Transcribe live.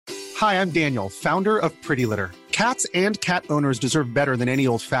Hi, I'm Daniel, founder of Pretty Litter. Cats and cat owners deserve better than any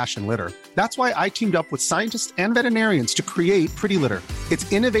old-fashioned litter. That's why I teamed up with scientists and veterinarians to create Pretty Litter.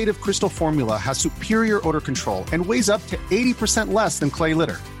 Its innovative crystal formula has superior odor control and weighs up to 80% less than clay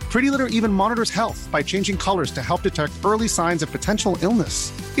litter. Pretty Litter even monitors health by changing colors to help detect early signs of potential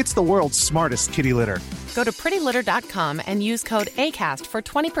illness. It's the world's smartest kitty litter. Go to prettylitter.com and use code ACAST for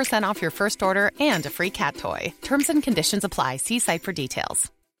 20% off your first order and a free cat toy. Terms and conditions apply. See site for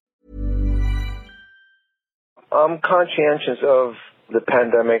details. I'm conscientious of the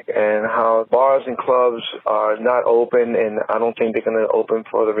pandemic and how bars and clubs are not open, and I don't think they're going to open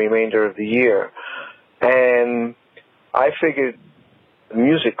for the remainder of the year. And I figured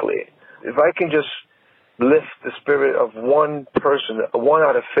musically, if I can just lift the spirit of one person, 1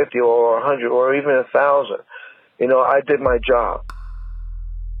 out of 50 or 100 or even 1,000, I did my job.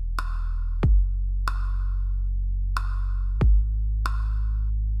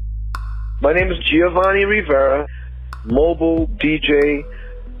 My name is Giovanni Rivera, mobile DJ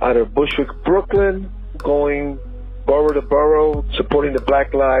out of Bushwick, Brooklyn, going borough to borough, supporting the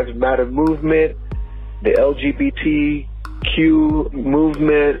Black Lives Matter movement, the LGBTQ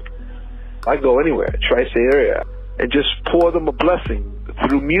movement. I go anywhere, tri-state area, and just pour them a blessing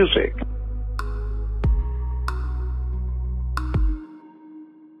through music.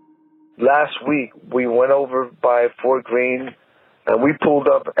 Last week, we went over by Fort Greene, and we pulled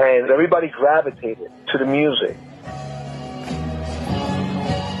up, and everybody gravitated to the music.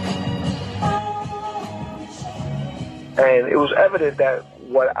 And it was evident that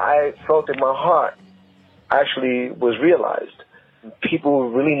what I felt in my heart actually was realized. People were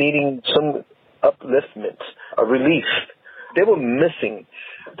really needing some upliftment, a relief. They were missing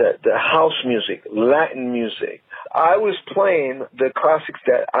the house music, Latin music. I was playing the classics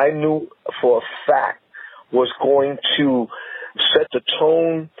that I knew for a fact was going to set the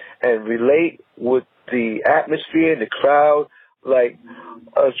tone and relate with the atmosphere and the crowd, like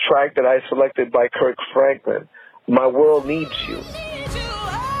a track that I selected by Kirk Franklin, My World Needs You.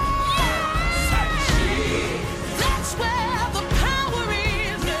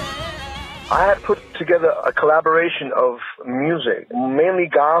 I had put together a collaboration of music, mainly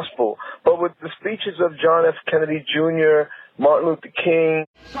gospel, but with the speeches of John F. Kennedy Jr., Martin Luther King.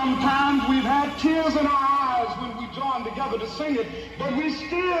 Sometimes we've had tears in our eyes when we joined together to sing it, but we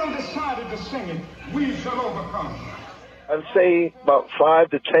still decided to sing it. We shall overcome. I'd say about 5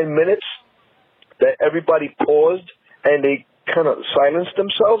 to 10 minutes that everybody paused and they kind of silenced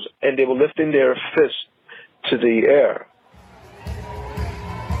themselves and they were lifting their fist to the air.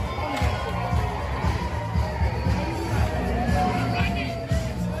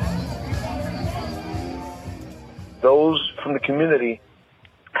 Those from the community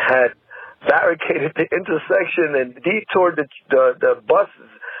had barricaded the intersection and detoured the buses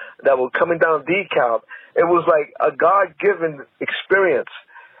that were coming down DeKalb. It was like a God-given experience.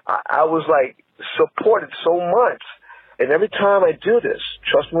 I was like supported so much. And every time I do this,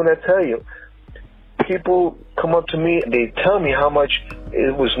 trust me when I tell you, people come up to me and they tell me how much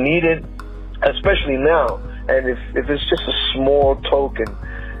it was needed, especially now. And if it's just a small token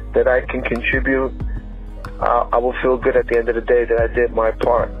that I can contribute, I will feel good at the end of the day that I did my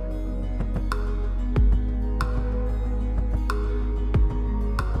part.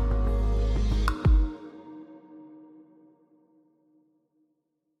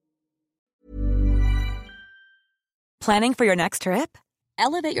 Planning for your next trip?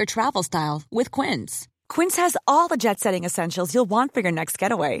 Elevate your travel style with Quince. Quince has all the jet-setting essentials you'll want for your next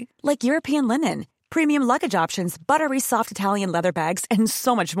getaway, like European linen, premium luggage options, buttery soft Italian leather bags, and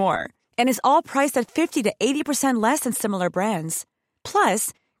so much more. And is all priced at 50 to 80% less than similar brands.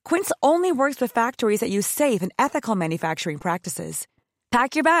 Plus, Quince only works with factories that use safe and ethical manufacturing practices.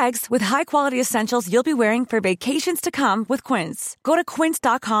 Pack your bags with high-quality essentials you'll be wearing for vacations to come with Quince. Go to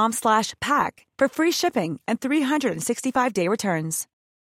quince.com/pack for free shipping and 365-day returns.